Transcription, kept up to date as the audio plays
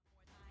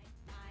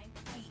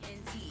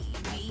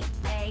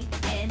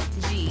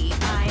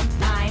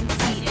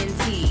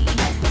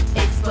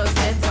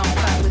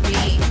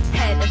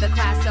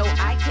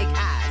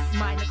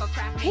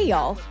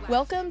y'all.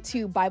 Welcome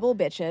to Bible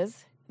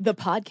Bitches, the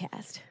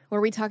podcast,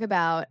 where we talk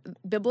about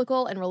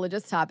biblical and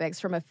religious topics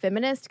from a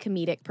feminist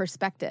comedic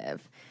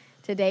perspective.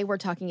 Today, we're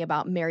talking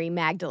about Mary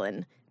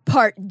Magdalene,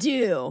 part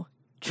 2,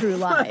 True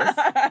Lies.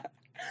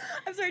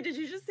 I'm sorry, did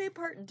you just say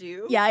part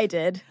 2? Yeah, I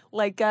did.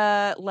 Like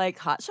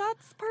Hot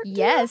Shots part 2?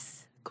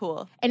 Yes.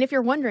 Cool. And if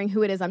you're wondering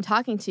who it is I'm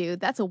talking to,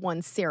 that's a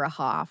one Sarah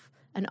Hoff,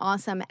 an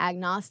awesome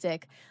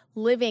agnostic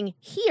living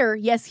here,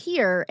 yes,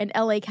 here in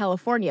LA,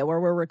 California, where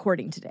we're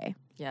recording today.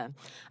 Yeah.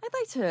 I'd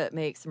like to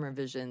make some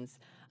revisions.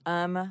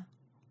 We're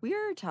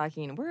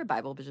a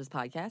Bible Bitches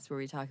podcast where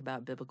we talk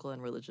about biblical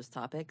and religious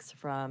topics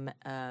from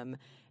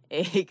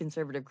a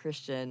conservative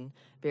Christian,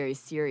 very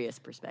serious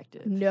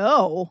perspective.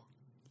 No.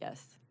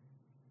 Yes.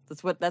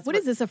 What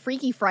is this, a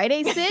Freaky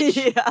Friday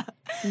sitch? Yeah.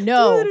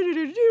 No.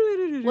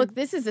 Look,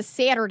 this is a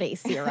Saturday,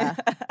 Sarah.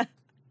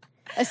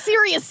 A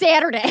serious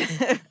Saturday.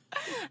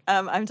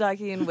 I'm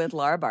talking with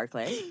Laura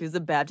Barclay, who's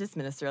a Baptist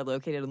minister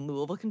located in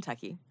Louisville,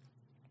 Kentucky.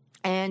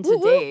 And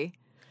today...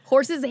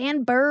 Horses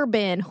and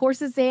bourbon.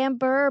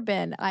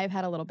 I've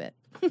had a little bit.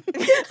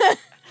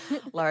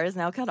 Laura is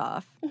now cut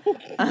off.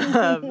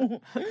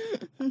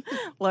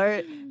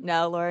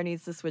 Laura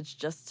needs to switch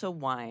just to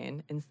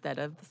wine instead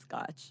of the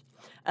scotch.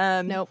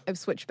 Nope, I've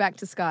switched back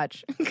to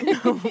scotch.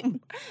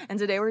 And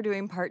today we're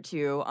doing part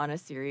 2 on a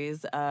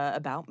series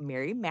about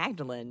Mary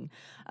Magdalene.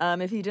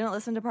 If you didn't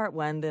listen to part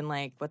 1, then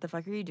what the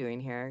fuck are you doing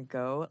here?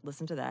 Go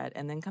listen to that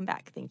and then come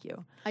back. Thank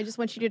you. I just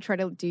want you to try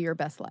to do your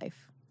best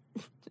life.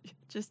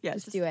 Just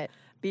do it.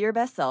 Be your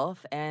best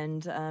self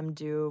and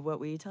do what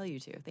we tell you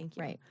to. Thank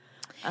you. Right.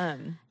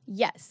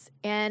 Yes.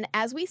 And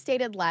as we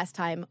stated last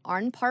time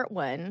on part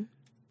 1,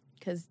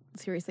 because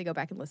seriously, go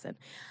back and listen.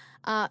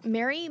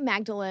 Mary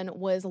Magdalene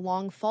was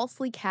long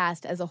falsely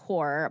cast as a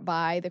whore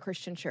by the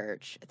Christian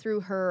church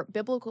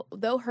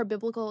though her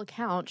biblical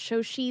account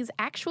shows she's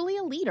actually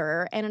a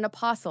leader and an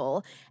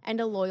apostle and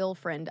a loyal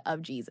friend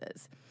of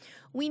Jesus.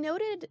 We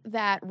noted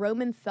that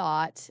Roman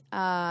thought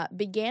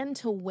began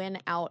to win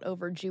out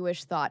over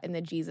Jewish thought in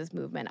the Jesus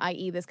movement,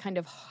 i.e. this kind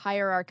of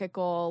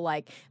hierarchical,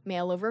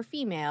 male over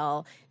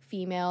female,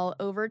 female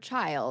over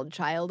child,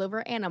 child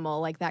over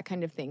animal, that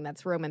kind of thing.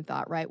 That's Roman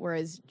thought, right?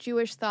 Whereas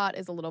Jewish thought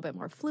is a little bit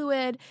more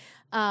fluid.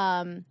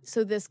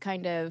 So this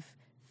kind of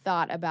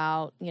thought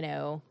about,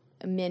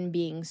 men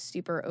being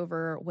super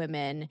over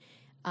women,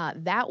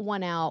 that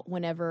won out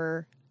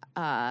whenever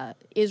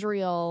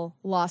Israel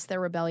lost their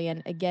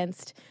rebellion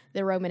against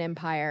the Roman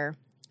Empire.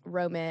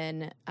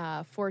 Roman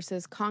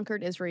forces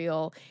conquered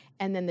Israel,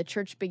 and then the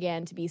church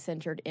began to be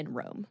centered in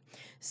Rome.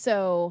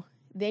 So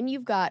then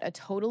you've got a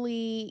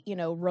totally,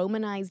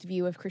 Romanized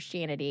view of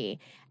Christianity,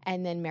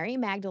 and then Mary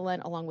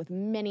Magdalene, along with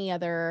many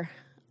other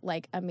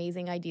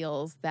amazing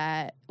ideals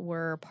that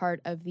were part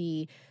of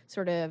the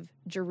sort of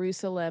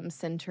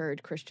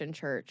Jerusalem-centered Christian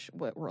church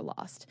were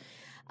lost.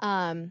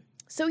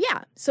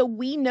 So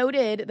we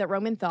noted that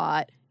Roman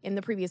thought in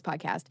the previous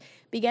podcast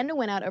began to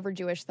win out over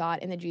Jewish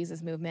thought in the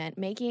Jesus movement,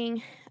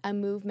 making a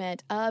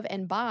movement of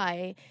and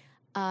by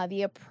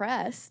the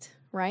oppressed,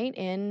 right,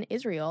 in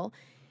Israel.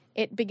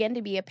 It began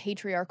to be a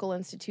patriarchal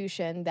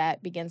institution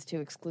that begins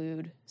to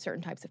exclude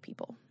certain types of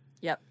people.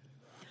 Yep.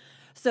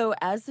 So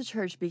as the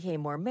church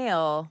became more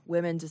male,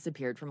 women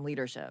disappeared from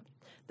leadership.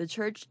 The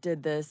church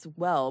did this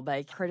well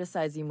by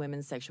criticizing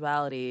women's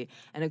sexuality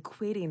and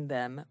equating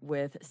them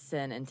with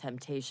sin and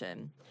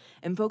temptation.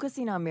 In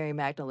focusing on Mary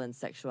Magdalene's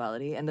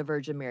sexuality and the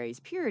Virgin Mary's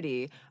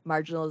purity,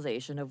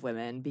 marginalization of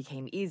women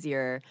became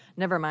easier.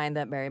 Never mind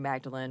that Mary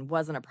Magdalene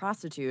wasn't a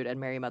prostitute and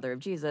Mary, Mother of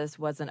Jesus,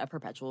 wasn't a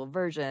perpetual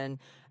virgin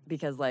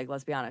because,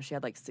 let's be honest, she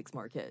had 6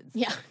 more kids.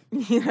 Yeah.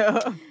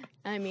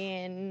 I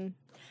mean...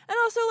 And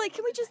also,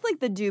 can we just,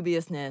 the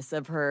dubiousness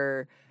of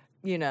her,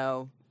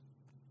 the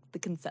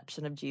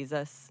conception of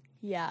Jesus.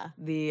 Yeah.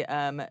 The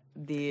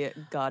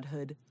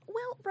godhood.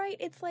 Well, right.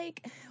 It's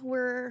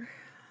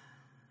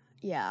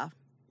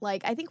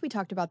I think we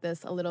talked about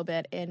this a little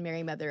bit in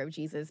Mary, Mother of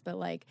Jesus, but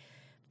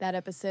that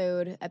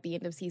episode at the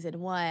end of season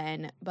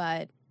 1.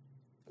 But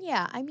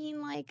yeah, I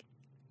mean,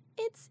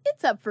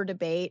 it's up for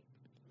debate.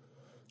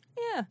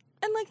 Yeah.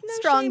 And no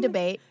strong shame,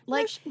 debate.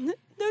 No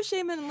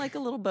shame in a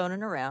little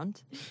boning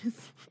around.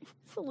 It's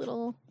a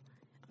little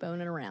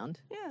boning around.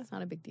 Yeah. It's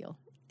not a big deal.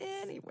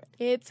 Anyway.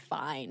 It's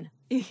fine.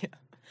 Yeah.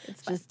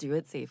 It's fine. Just do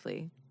it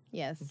safely.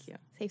 Yes. Thank you.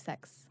 Safe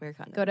sex. Wear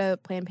condoms. Go to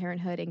Planned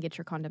Parenthood and get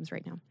your condoms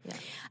right now. Yeah.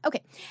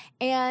 Okay.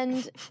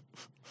 And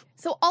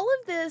so all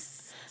of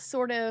this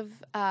sort of,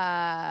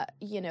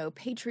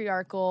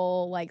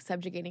 patriarchal,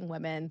 subjugating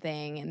women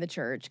thing in the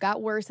church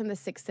got worse in the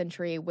 6th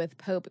century with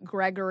Pope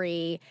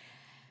Gregory,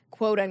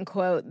 quote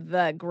unquote,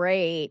 the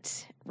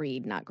Great,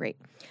 read, not great,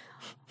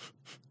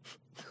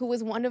 who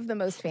was one of the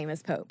most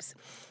famous popes.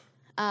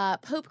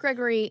 Pope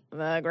Gregory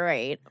the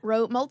Great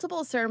wrote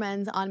multiple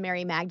sermons on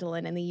Mary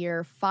Magdalene in the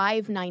year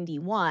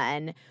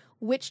 591,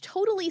 which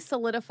totally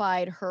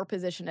solidified her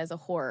position as a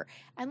whore.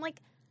 And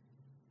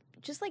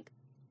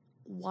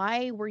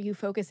why were you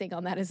focusing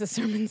on that as a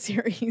sermon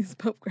series,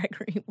 Pope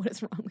Gregory? What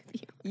is wrong with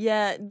you?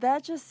 Yeah,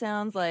 that just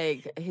sounds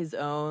like his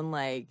own,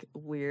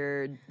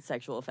 weird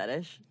sexual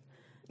fetish.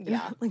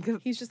 Yeah. Like a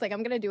He's just like,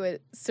 I'm going to do a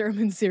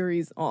sermon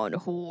series on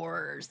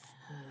whores.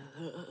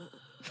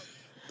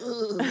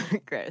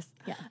 gross.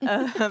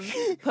 Yeah.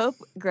 Pope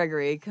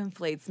Gregory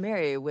conflates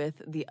Mary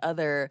with the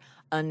other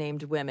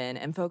unnamed women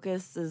and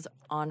focuses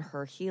on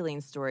her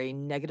healing story,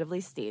 negatively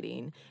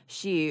stating,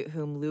 "She,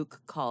 whom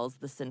Luke calls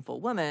the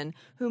sinful woman,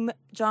 whom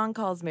John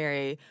calls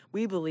Mary,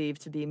 we believe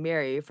to be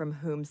Mary, from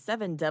whom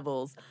 7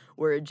 devils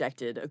were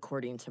ejected,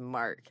 according to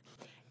Mark."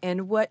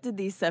 And what did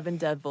these 7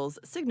 devils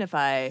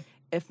signify,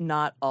 if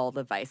not all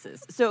the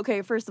vices? So,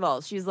 okay, first of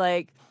all, he's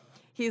like,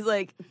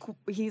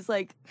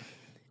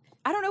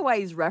 I don't know why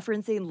he's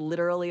referencing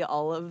literally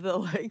all of the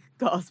like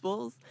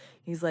gospels.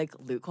 He's like,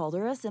 Luke called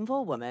her a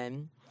sinful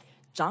woman.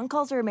 John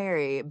calls her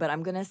Mary, but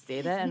I'm gonna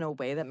say that in a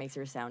way that makes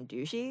her sound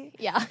douchey.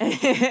 Yeah.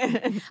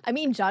 I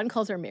mean, John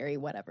calls her Mary,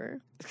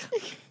 whatever.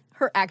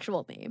 Her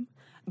actual name.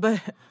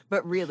 But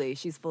really,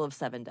 she's full of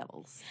 7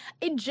 devils.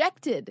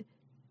 Ejected.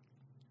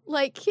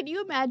 Like, can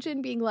you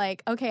imagine being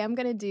like, okay, I'm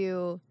gonna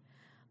do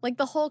like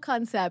the whole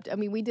concept. I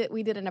mean, we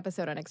did an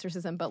episode on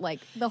exorcism, but like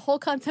the whole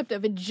concept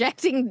of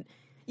ejecting.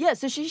 Yeah,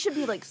 so she should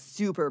be like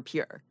super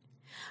pure.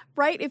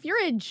 Right? If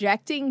you're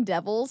ejecting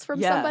devils from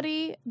Yeah.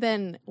 somebody,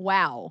 then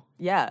wow.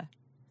 Yeah.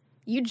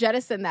 You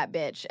jettison that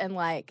bitch and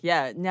like,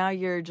 Yeah, now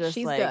you're just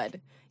she's like,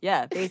 good.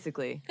 Yeah,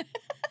 basically.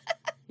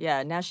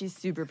 Yeah, now she's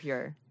super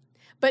pure.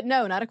 But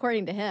no, not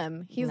according to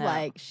him. He's No.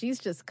 like, she's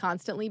just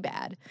constantly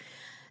bad.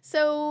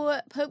 So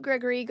Pope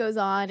Gregory goes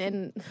on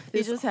and He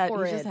this just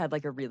had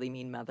like a really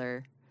mean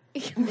mother.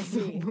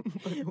 Maybe.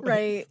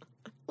 Right.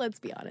 Let's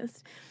be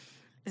honest.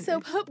 So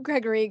Pope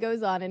Gregory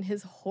goes on in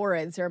his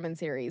horrid sermon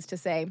series to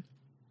say,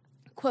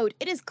 quote,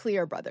 "It is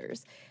clear,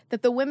 brothers,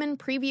 that the women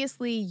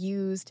previously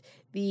used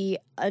the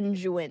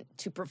unguent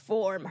to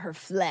perform her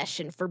flesh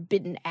and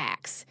forbidden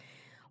acts.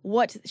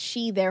 What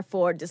she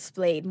therefore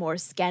displayed more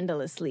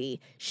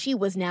scandalously, she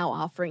was now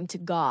offering to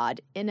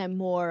God in a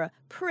more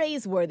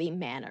praiseworthy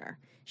manner.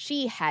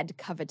 She had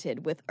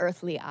coveted with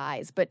earthly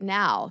eyes, but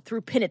now,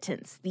 through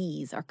penitence,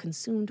 these are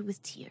consumed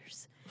with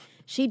tears.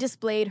 She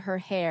displayed her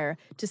hair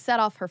to set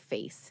off her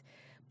face,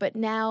 but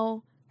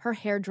now her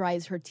hair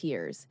dries her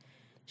tears.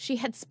 She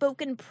had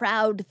spoken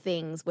proud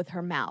things with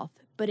her mouth,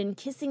 but in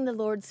kissing the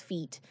Lord's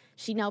feet,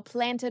 she now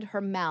planted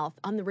her mouth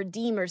on the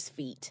Redeemer's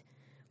feet.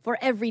 For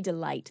every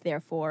delight,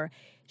 therefore,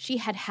 she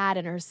had had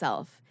in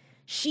herself,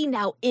 she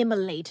now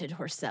immolated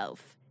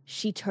herself.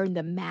 She turned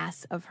the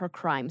mass of her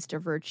crimes to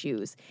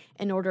virtues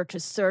in order to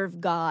serve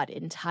God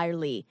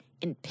entirely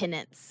in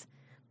penance."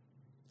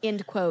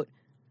 End quote.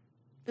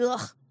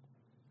 Ugh.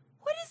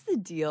 What is the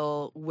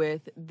deal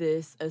with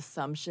this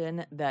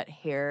assumption that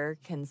hair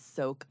can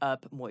soak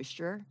up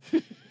moisture? Yeah,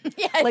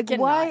 it Like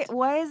cannot.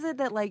 why is it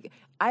that like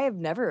I have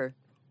never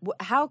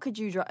how could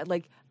you dry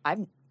like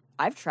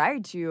I've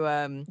tried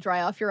to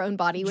Dry off your own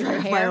body with dry your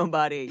off hair? my own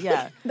body,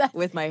 yeah, That's-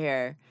 with my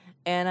hair.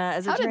 And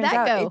as How it did turns that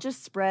out, go? it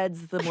just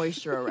spreads the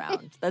moisture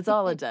around. That's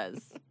all it does.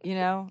 You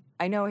know?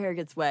 I know hair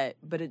gets wet,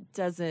 but it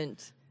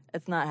doesn't,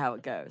 it's not how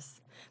it goes.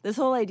 This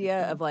whole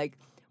idea of like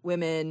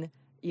women,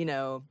 you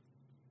know,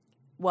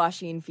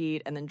 washing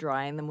feet and then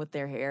drying them with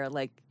their hair,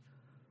 like,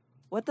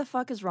 what the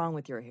fuck is wrong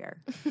with your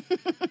hair?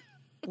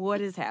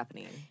 What is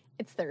happening?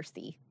 It's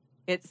thirsty.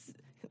 It's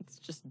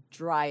just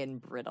dry and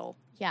brittle.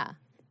 Yeah.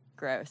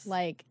 Gross.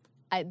 Like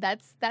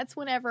that's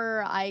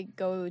whenever I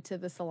go to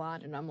the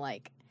salon and I'm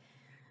like,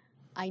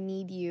 I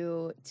need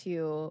you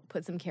to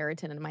put some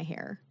keratin in my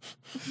hair.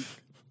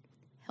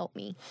 Help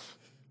me.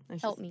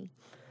 Help me.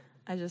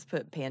 I just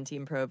put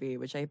Pantene Pro V,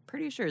 which I'm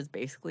pretty sure is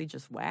basically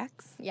just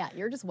wax. Yeah,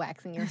 you're just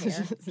waxing your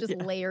hair. Just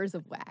Yeah. layers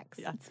of wax.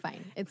 Yeah. It's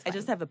fine. It's I fine.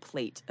 just have a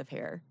plate of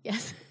hair.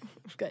 Yes.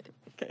 Good.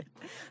 Okay.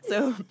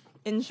 So,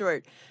 in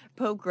short,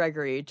 Pope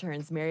Gregory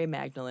turns Mary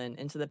Magdalene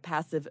into the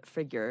passive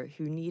figure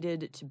who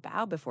needed to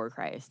bow before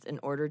Christ in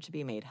order to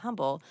be made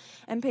humble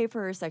and pay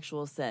for her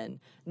sexual sin.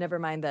 Never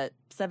mind that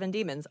 7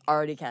 demons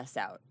already cast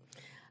out.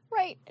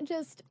 Right.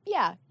 Just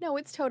yeah. No,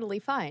 it's totally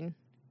fine.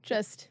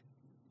 Just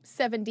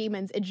 7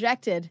 demons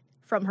ejected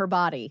from her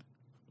body.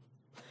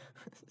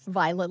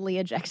 Violently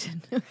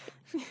ejected. I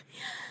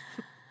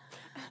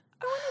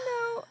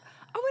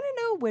want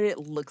to know what it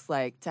looks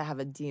like to have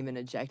a demon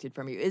ejected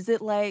from you. Is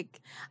it like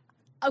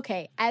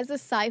Okay, as a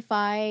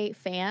sci-fi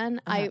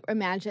fan, I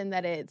imagine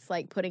that it's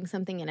like putting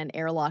something in an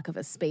airlock of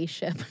a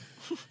spaceship.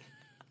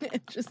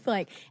 It's just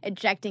like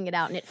ejecting it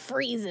out and it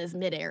freezes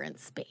midair in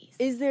space.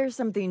 is there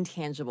something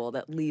tangible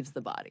that leaves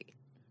the body?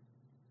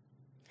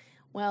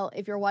 Well,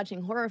 if you're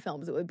watching horror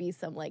films, it would be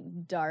some like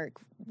dark,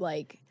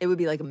 like It would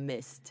be like a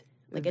mist.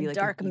 It like would a be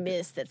dark an ether.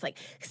 mist that's like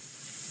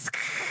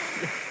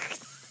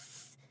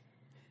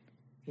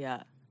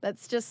Yeah.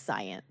 that's just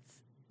science.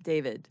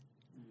 David,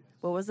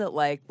 what was it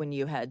like when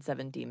you had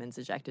 7 demons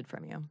ejected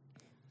from you?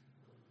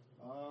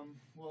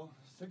 Well,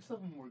 6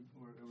 of them were it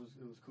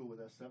was cool, with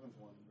that 7th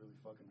one really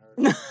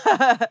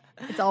fucking hurt.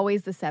 It's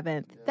always the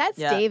 7th. That's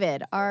Yeah.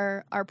 David,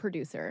 our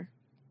producer.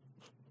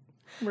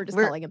 We're just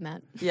calling him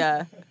that.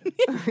 Yeah.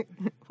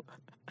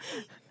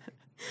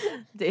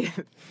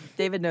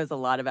 David knows a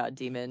lot about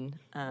demon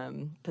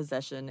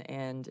possession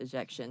and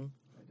ejection.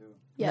 I do.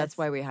 Yes. That's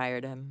why we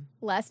hired him.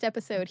 Last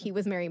episode, he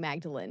was Mary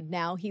Magdalene.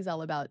 Now he's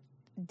all about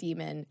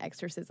demon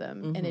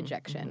exorcism and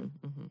ejection.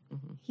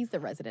 He's the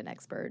resident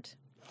expert.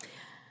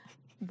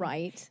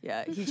 Right?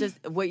 Yeah,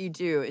 what you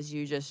do is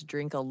you just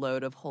drink a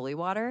load of holy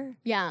water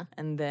Yeah.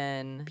 and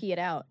then Pee it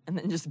out.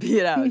 just pee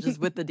it out, just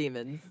with the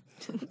demons.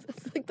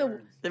 It's like the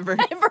It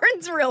burns. it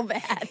burns real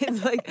bad.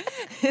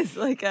 It's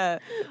like a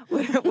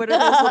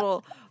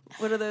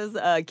what are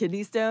those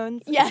kidney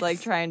stones? Yes. It's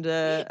like trying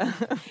to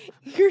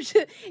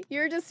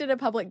You're just in a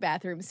public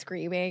bathroom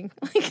screaming.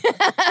 Like,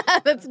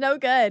 that's no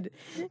good.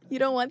 You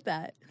don't want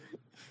that.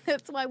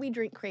 That's why we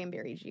drink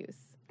cranberry juice.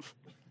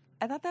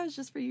 I thought that was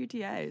just for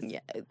UTIs.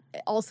 Yeah,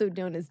 also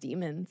known as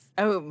demons.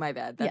 Oh, my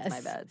bad. That's Yes. my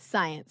bad.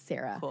 Science,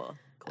 Sarah. Cool.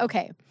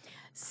 Okay.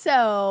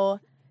 So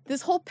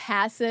this whole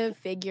passive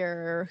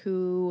figure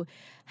who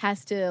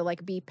has to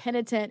like be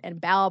penitent and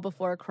bow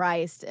before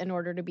Christ in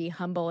order to be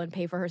humble and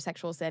pay for her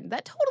sexual sin,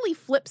 that totally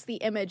flips the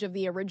image of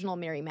the original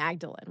Mary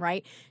Magdalene,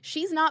 right?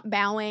 She's not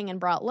bowing and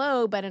brought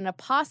low, but an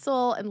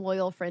apostle and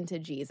loyal friend to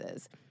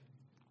Jesus.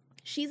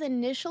 She's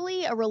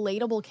initially a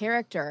relatable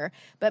character,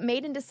 but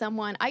made into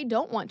someone I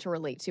don't want to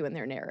relate to in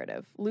their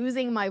narrative,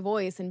 losing my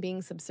voice and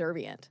being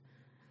subservient.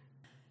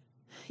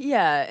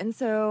 Yeah, and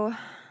so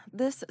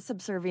this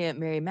subservient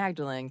Mary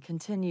Magdalene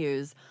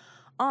continues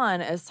on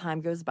as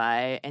time goes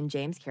by, and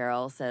James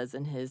Carroll says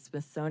in his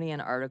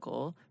Smithsonian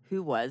article,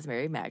 Who Was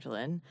Mary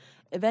Magdalene?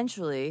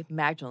 Eventually,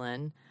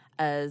 Magdalene,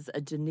 as a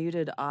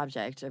denuded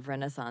object of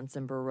Renaissance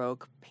and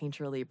Baroque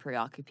painterly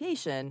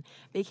preoccupation,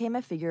 became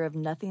a figure of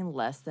nothing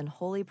less than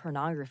holy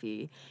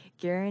pornography,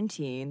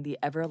 guaranteeing the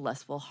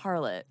ever-lustful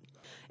harlot,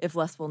 if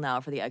lustful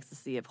now for the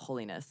ecstasy of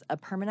holiness, a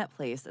permanent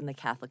place in the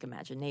Catholic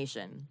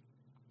imagination.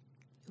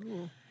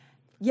 Ooh.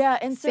 Yeah,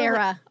 and so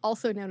Sarah,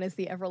 also known as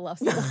the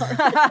ever-lustful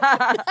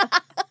heart.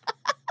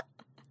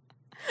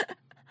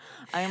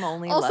 I am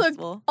only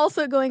lustful.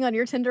 Also going on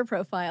your Tinder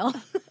profile.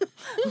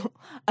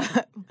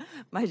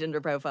 My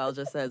gender profile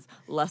just says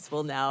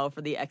lustful now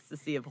for the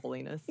ecstasy of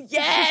holiness.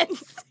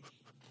 Yes!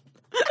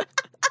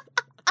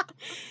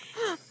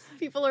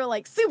 People are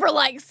like, super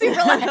like.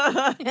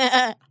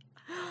 I'm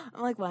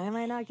like, why am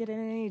I not getting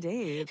any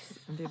dates?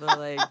 And people are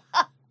like,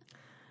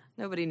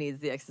 nobody needs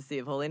the ecstasy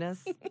of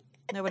holiness.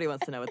 Nobody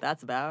wants to know what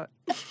that's about.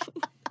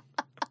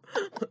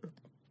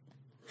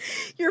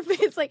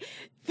 It's like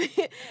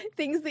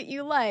things that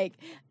you like.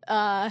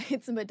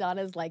 It's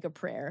Madonna's Like a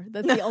Prayer.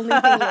 That's the only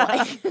thing you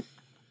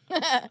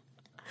like.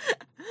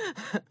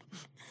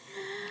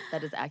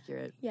 That is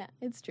accurate. Yeah,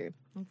 it's true.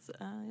 It's,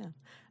 yeah.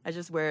 I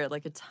just wear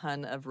like a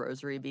ton of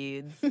rosary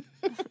beads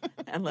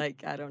and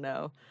like, I don't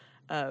know,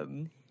 A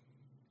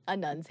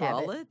nun's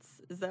habit. bralettes?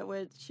 Is that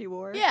what she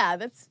wore? Yeah,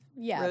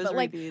 Rosary but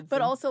like, beads but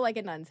and- also like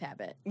a nun's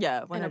habit.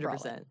 Yeah, And a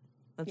 100%.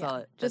 That's Yeah. all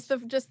it. Just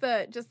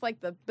like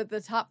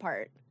the top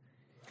part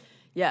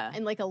yeah.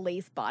 and like a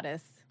lace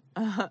bodice.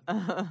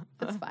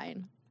 That's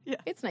fine. Yeah.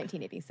 It's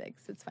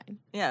 1986. It's fine.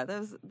 Yeah,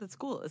 that's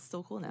cool. It's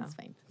still cool now. It's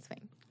fine. It's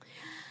fine.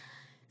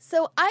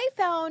 So I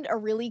found a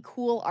really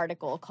cool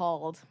article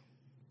called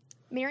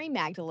Mary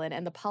Magdalene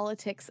and the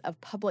Politics of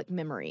Public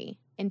Memory,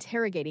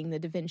 Interrogating the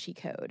Da Vinci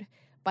Code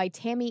by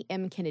Tammy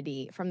M.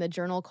 Kennedy from the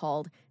journal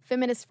called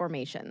Feminist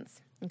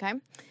Formations. Okay?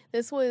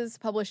 This was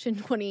published in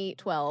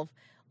 2012,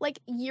 like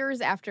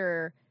years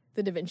after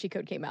the Da Vinci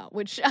Code came out,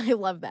 which I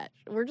love that.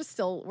 We're just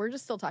still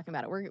talking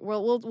about it.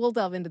 We'll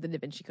delve into the Da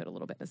Vinci Code a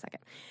little bit in a second.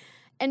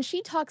 And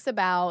she talks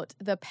about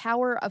the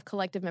power of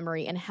collective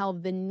memory and how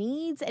the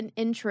needs and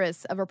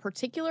interests of a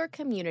particular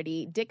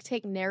community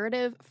dictate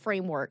narrative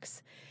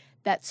frameworks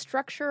that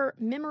structure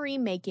memory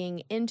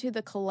making into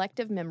the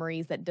collective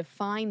memories that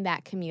define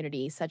that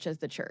community, such as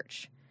the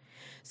church.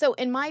 So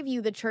in my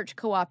view, the church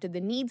co-opted the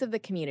needs of the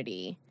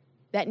community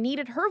that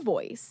needed her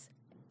voice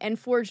and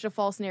forged a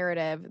false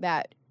narrative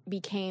that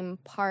became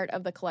part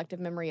of the collective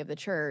memory of the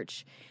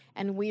church,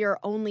 and we are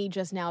only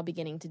just now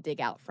beginning to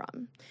dig out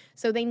from.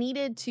 So they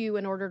needed to,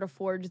 in order to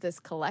forge this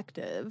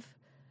collective,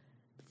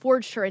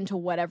 forged her into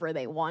whatever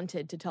they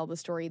wanted to tell the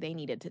story they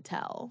needed to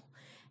tell.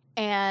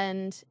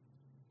 And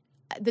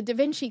the Da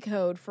Vinci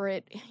Code for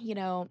it,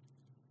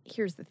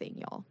 here's the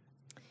thing, y'all.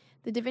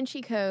 The Da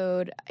Vinci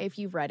Code, if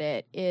you've read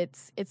it,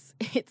 it's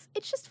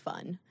just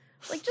fun.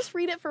 Like, just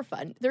read it for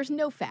fun. There's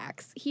no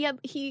facts.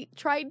 He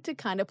tried to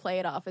kind of play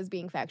it off as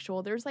being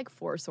factual. There's like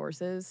 4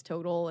 sources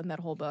total in that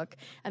whole book,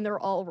 and they're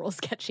all real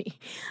sketchy.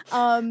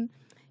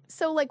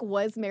 So, like,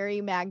 was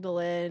Mary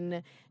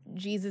Magdalene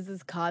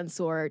Jesus's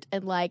consort?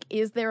 And, like,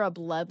 is there a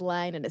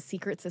bloodline and a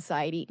secret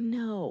society?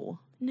 No,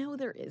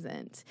 there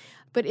isn't.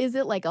 But is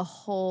it, like, a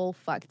whole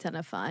fuck ton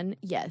of fun?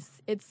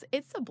 Yes, it's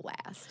a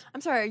blast.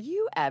 I'm sorry, are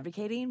you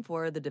advocating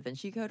for the Da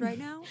Vinci Code right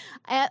now?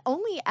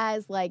 Only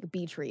as, like,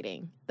 beach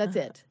reading. That's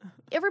it.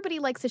 Everybody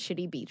likes a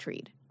shitty beach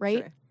read, right?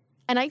 Sure.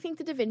 And I think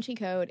the Da Vinci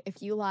Code,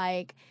 if you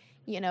like,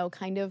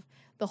 kind of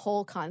the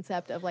whole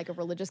concept of, like, a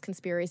religious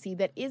conspiracy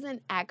that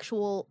isn't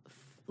actually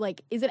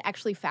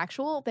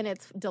factual, then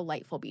it's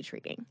delightful beach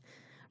reading,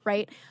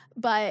 right?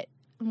 But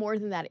more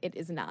than that, it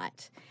is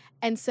not.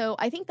 And so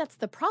I think that's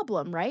the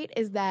problem, right?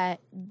 Is that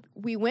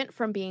we went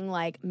from being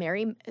like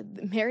Mary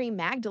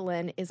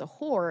Magdalene is a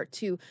whore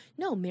to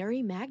no,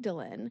 Mary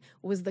Magdalene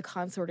was the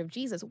consort of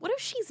Jesus. What if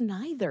she's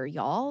neither,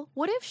 y'all?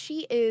 What if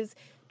she is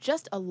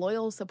just a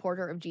loyal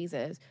supporter of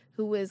Jesus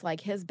who was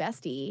like his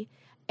bestie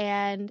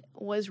and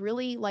was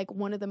really like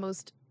one of the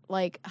most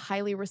like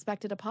highly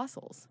respected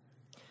apostles?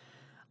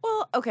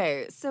 Well,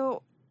 okay,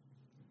 so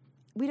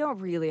we don't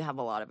really have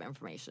a lot of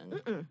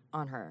information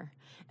on her.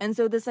 And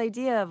so this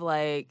idea of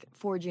like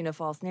forging a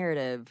false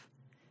narrative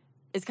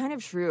is kind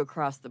of true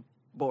across the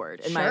board,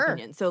 in my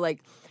opinion. So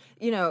like,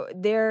 you know,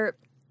 the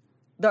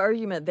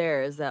argument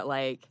there is that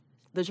like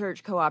the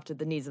church co-opted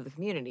the needs of the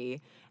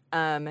community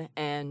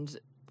and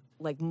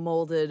like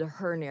molded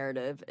her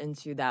narrative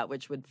into that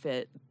which would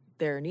fit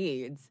their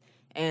needs.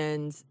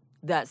 And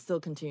that's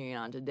still continuing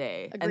on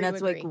today. And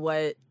that's like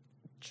what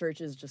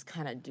churches just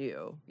kind of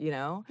do, you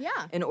know?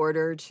 Yeah. In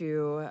order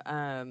to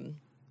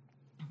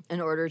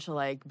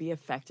like be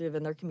effective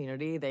in their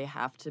community, they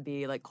have to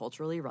be like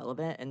culturally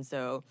relevant, and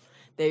so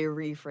they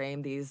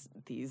reframe these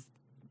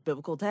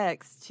biblical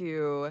texts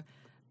to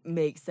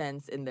make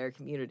sense in their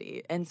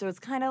community. And so it's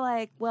kind of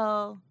like,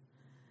 well,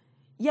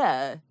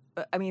 yeah,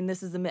 I mean,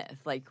 this is a myth.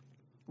 Like,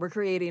 we're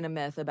creating a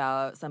myth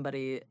about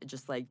somebody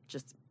just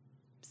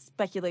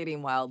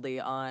speculating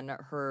wildly on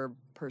her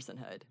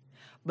personhood.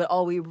 But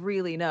all we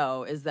really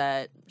know is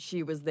that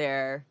she was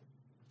there.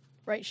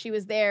 Right, she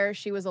was there,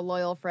 she was a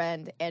loyal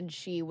friend, and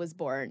she was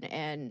born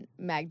in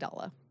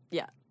Magdala.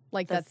 Yeah.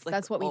 Like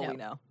that's what we know. We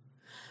know.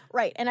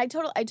 Right, and I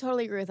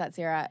totally agree with that,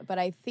 Sarah, but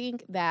I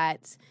think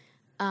that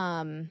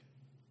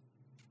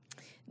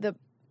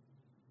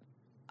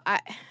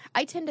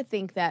I tend to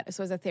think that,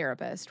 so as a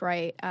therapist,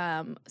 right,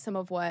 some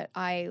of what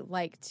I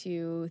like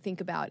to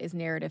think about is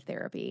narrative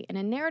therapy. And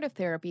in narrative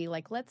therapy,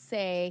 like let's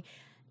say,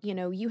 you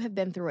know, you have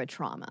been through a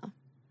trauma,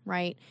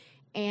 right?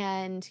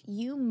 And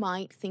you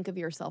might think of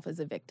yourself as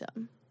a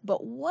victim.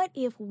 But what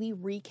if we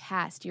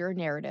recast your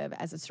narrative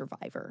as a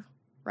survivor,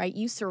 right?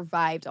 You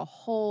survived a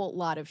whole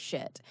lot of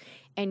shit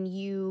and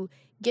you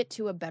get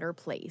to a better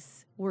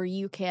place where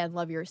you can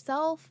love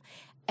yourself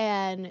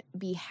and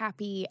be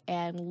happy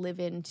and live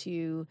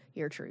into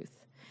your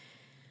truth.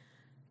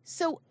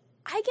 So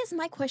I guess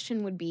my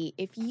question would be,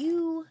 if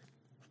you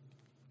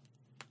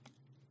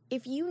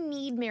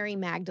need Mary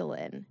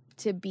Magdalene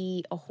to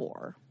be a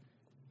whore,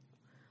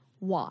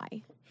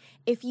 why?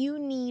 If you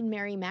need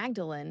Mary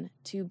Magdalene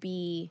to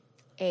be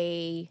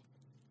a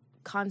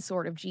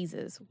consort of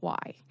Jesus, why?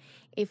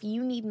 If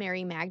you need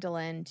Mary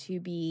Magdalene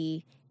to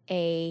be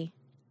a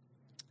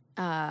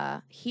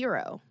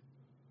hero,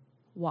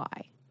 why?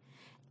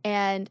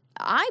 And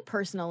I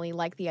personally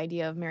like the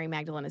idea of Mary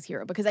Magdalene as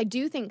hero because I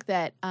do think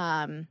that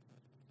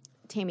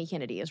Tammy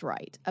Kennedy is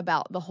right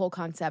about the whole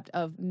concept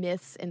of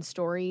myths and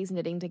stories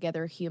knitting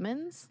together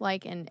humans,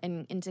 like and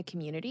into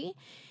community.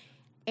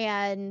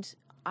 And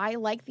I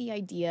like the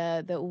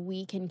idea that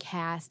we can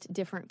cast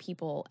different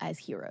people as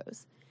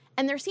heroes.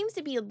 And there seems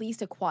to be at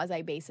least a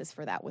quasi basis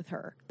for that with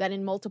her, that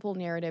in multiple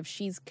narratives,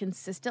 she's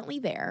consistently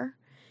there,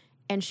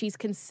 and she's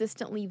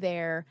consistently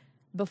there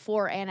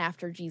before and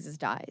after Jesus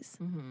dies.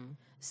 Mm-hmm.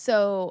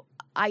 So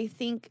I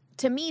think,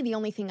 to me, the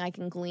only thing I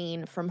can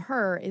glean from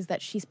her is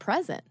that she's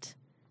present.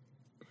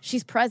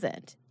 She's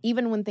present,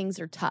 even when things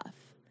are tough.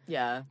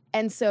 Yeah.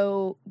 And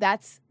so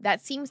that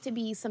seems to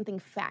be something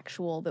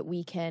factual that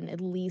we can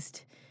at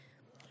least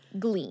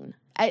glean.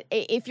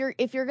 If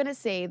you're gonna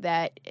say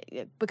that,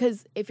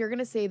 because if you're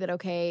gonna say that,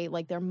 okay,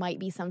 like there might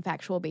be some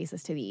factual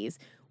basis to these,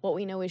 what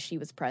we know is she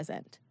was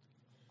present.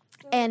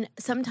 And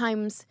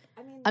sometimes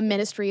a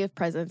ministry of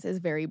presence is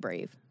very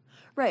brave.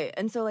 Right.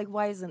 And so, like,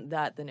 why isn't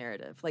that the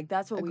narrative? Like,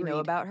 that's what we know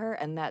Agreed. about her,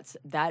 and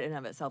that in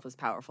of itself is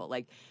powerful.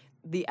 Like,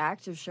 the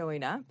act of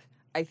showing up,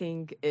 I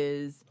think,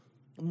 is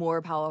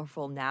more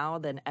powerful now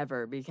than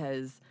ever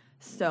because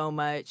so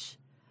much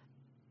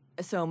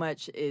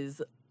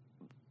is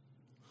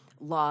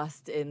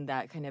lost in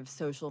that kind of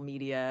social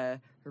media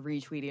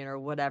retweeting or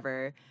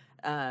whatever,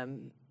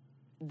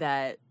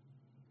 that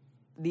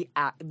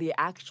the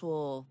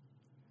actual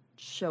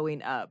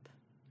showing up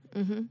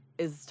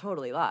is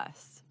totally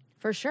lost.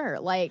 For sure.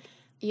 Like,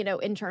 you know,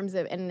 in terms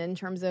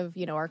of,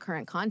 you know, our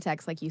current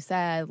context, like you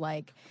said,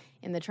 like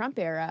in the Trump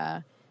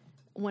era,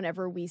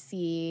 whenever we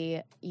see,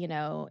 you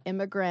know,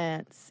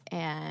 immigrants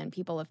and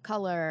people of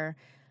color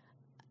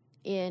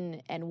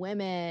and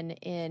women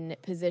in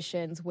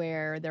positions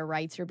where their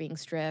rights are being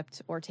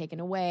stripped or taken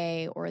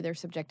away or they're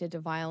subjected to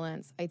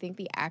violence, I think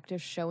the act of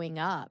showing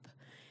up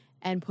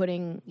and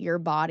putting your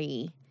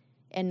body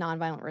in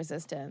nonviolent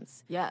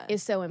resistance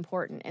is so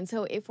important. And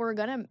so if we're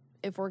gonna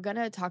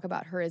talk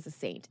about her as a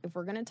saint, if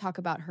we're gonna talk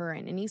about her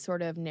in any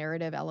sort of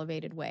narrative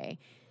elevated way,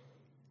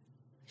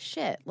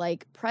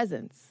 like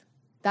presence.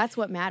 That's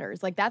what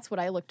matters. Like, that's what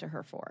I look to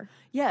her for.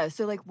 Yeah,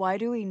 so, like, why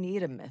do we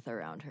need a myth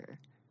around her?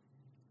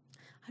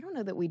 I don't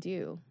know that we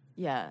do.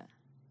 Yeah.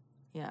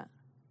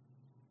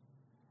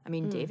 I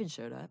mean, David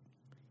showed up.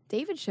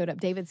 David showed up.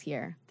 David's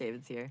here.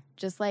 David's here.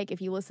 Just like if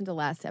you listen to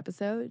last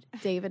episode,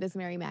 David is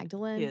Mary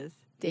Magdalene. He is.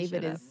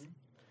 David is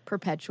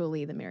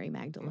perpetually the Mary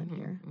Magdalene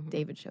here.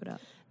 David showed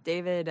up.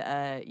 David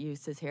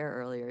used his hair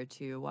earlier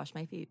to wash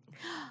my feet.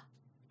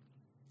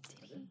 Did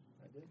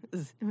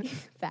he?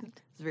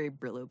 Fact. It's very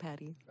Brillo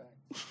patty.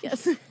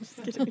 Yes.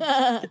 Just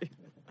kidding.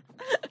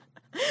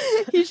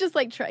 He's just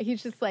like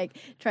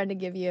trying to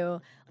give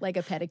you like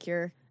a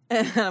pedicure.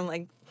 And I'm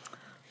like,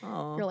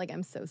 oh. You're like,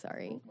 I'm so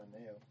sorry. My nail.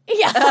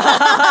 Yeah.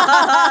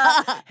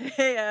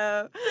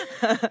 Heyo.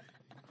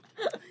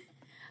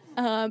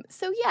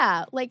 So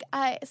yeah, like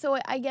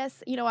I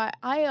guess, you know,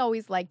 I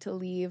always like to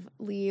leave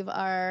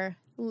our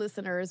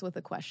listeners with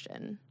a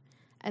question.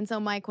 And so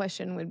my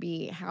question would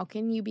be, how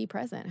can you be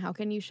present? How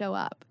can you show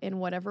up in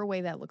whatever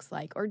way that looks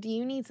like? Or do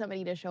you need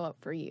somebody to show up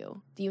for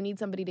you? Do you need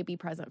somebody to be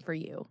present for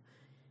you?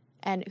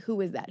 And who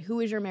is that?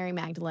 Who is your Mary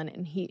Magdalene?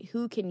 And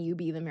who can you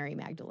be the Mary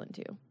Magdalene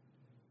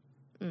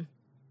to?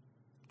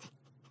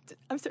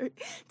 I'm sorry.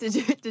 Did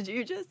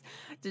you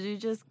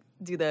just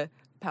do the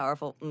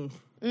powerful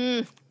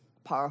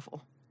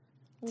powerful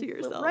to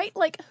yourself? Right?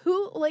 Like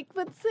who? Like,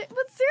 but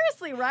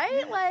seriously,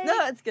 right? Like,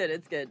 No, it's good.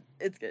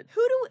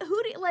 Who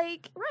do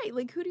like? Right?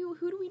 Like, who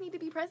do we need to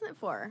be present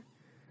for?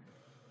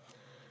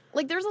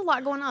 Like, there's a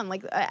lot going on.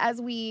 Like, as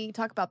we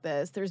talk about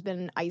this, there's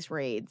been ICE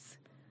raids.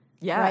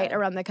 Yeah. Right,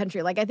 around the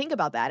country. Like, I think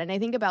about that, and I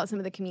think about some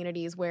of the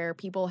communities where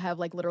people have,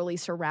 like, literally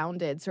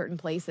surrounded certain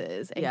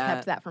places and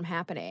kept that from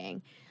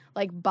happening.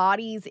 Like,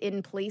 bodies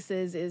in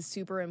places is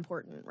super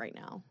important right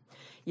now.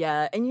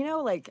 Yeah, and you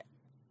know, like,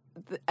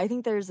 I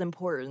think there's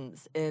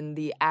importance in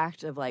the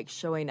act of, like,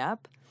 showing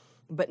up,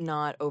 but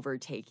not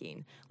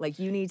overtaking. Like,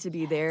 you need to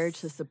be there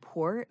to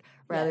support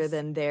rather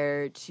than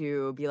there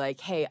to be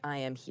like, hey, I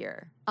am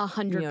here.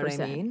 100%. You know what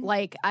I mean?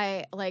 Like,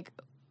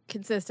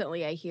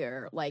 consistently I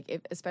hear,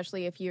 like,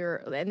 especially if you're,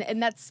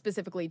 and that's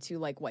specifically to,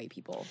 like, white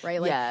people,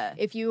 right? Like,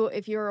 if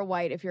you're a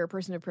white, if you're a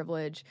person of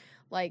privilege,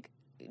 like,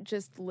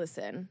 just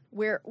listen.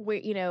 We're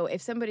you know,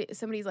 if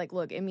somebody's like,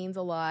 look, it means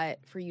a lot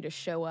for you to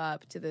show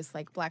up to this,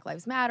 like, Black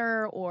Lives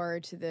Matter or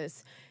to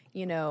this,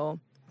 you know,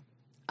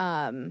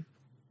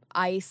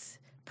 ICE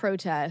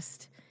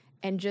protest,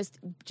 and just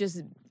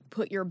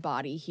put your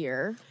body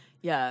here.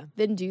 Yeah.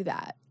 Then do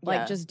that.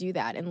 Like, just do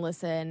that and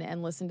listen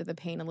to the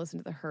pain and listen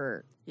to the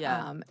hurt.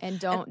 Yeah. And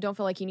don't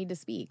feel like you need to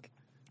speak.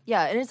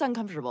 Yeah, and it's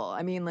uncomfortable.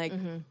 I mean, like,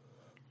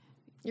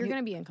 You're going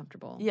to be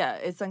uncomfortable. Yeah,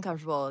 it's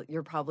uncomfortable.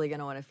 You're probably going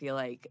to want to feel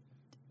like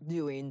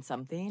doing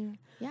something.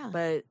 Yeah.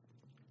 But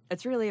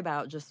it's really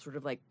about just sort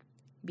of like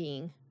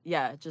Being.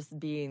 Yeah, just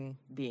being.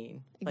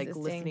 Like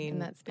Existing listening in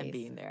that space. and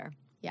being there.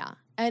 Yeah.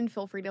 And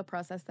feel free to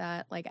process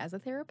that, like, as a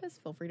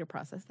therapist. Feel free to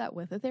process that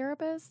with a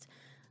therapist.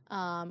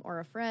 Or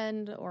a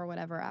friend or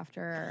whatever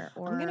after.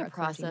 Or I'm going a to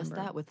clergy process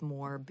member. that with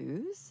more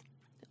booze.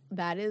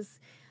 That is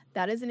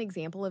an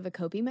example of a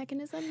coping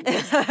mechanism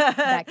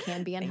that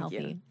can be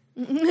unhealthy.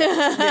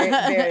 very,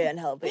 very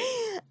unhealthy.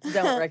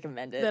 Don't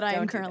recommend it. That I am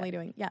Don't do currently that.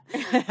 doing. Yeah.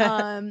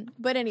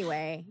 But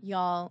anyway,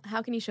 y'all,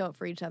 how can you show up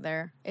for each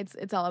other?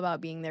 It's all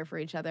about being there for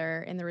each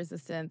other in the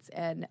resistance,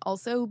 and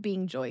also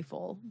being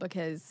joyful,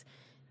 because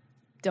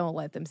don't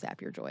let them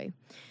sap your joy.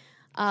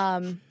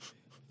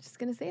 Just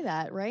gonna say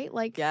that, right?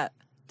 Like, Yeah.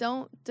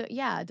 don't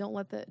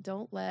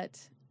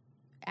let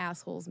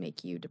assholes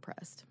make you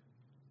depressed.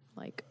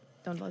 Like,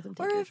 don't let them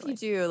take Or your if joy. you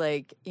do,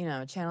 like, you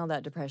know, channel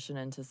that depression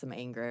into some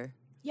anger.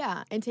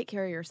 Yeah, and take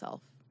care of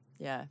yourself.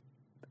 Yeah.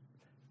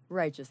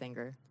 Righteous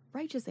anger.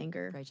 Righteous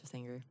anger. Righteous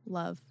anger.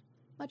 Love.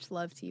 Much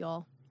love to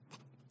y'all.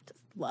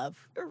 Just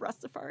love. You're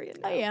Rastafarian.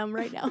 I am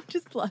right now.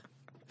 Just love.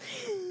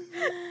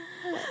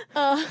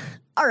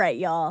 All right,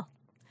 y'all.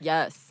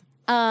 Yes.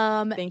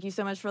 Thank you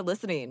so much for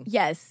listening.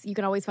 Yes, you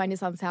can always find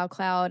us on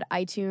SoundCloud,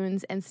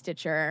 iTunes, and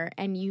Stitcher.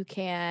 And you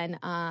can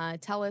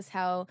tell us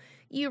how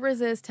you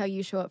resist, how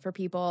you show up for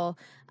people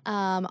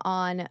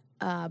on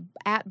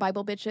at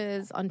Bible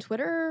Bitches on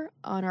Twitter,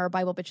 on our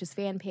Bible Bitches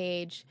fan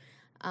page.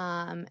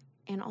 And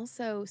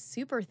also,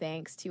 super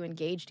thanks to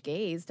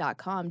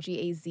engagedgaze.com,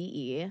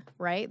 GAZE,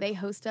 right? They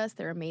host us.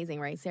 They're amazing,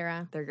 right,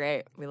 Sarah? They're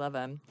great. We love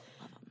them.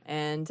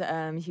 And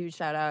huge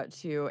shout out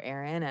to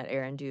Aaron at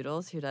Aaron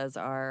Doodles, who does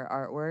our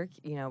artwork.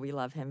 You know, we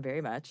love him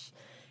very much.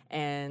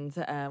 And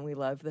we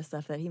love the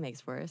stuff that he makes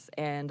for us.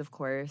 And, of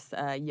course,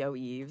 Yo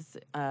Eves,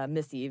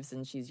 Miss Eves,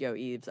 and she's Yo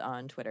Eves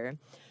on Twitter.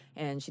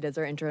 And she does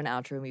our intro and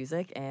outro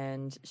music,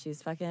 and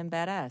she's fucking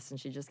badass. And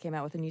she just came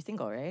out with a new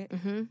single, right?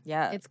 Mm-hmm.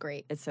 Yeah. It's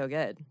great. It's so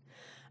good.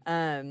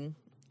 And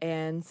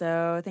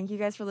so thank you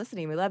guys for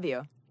listening. We love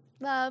you.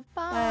 Love.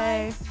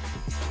 Bye. Bye.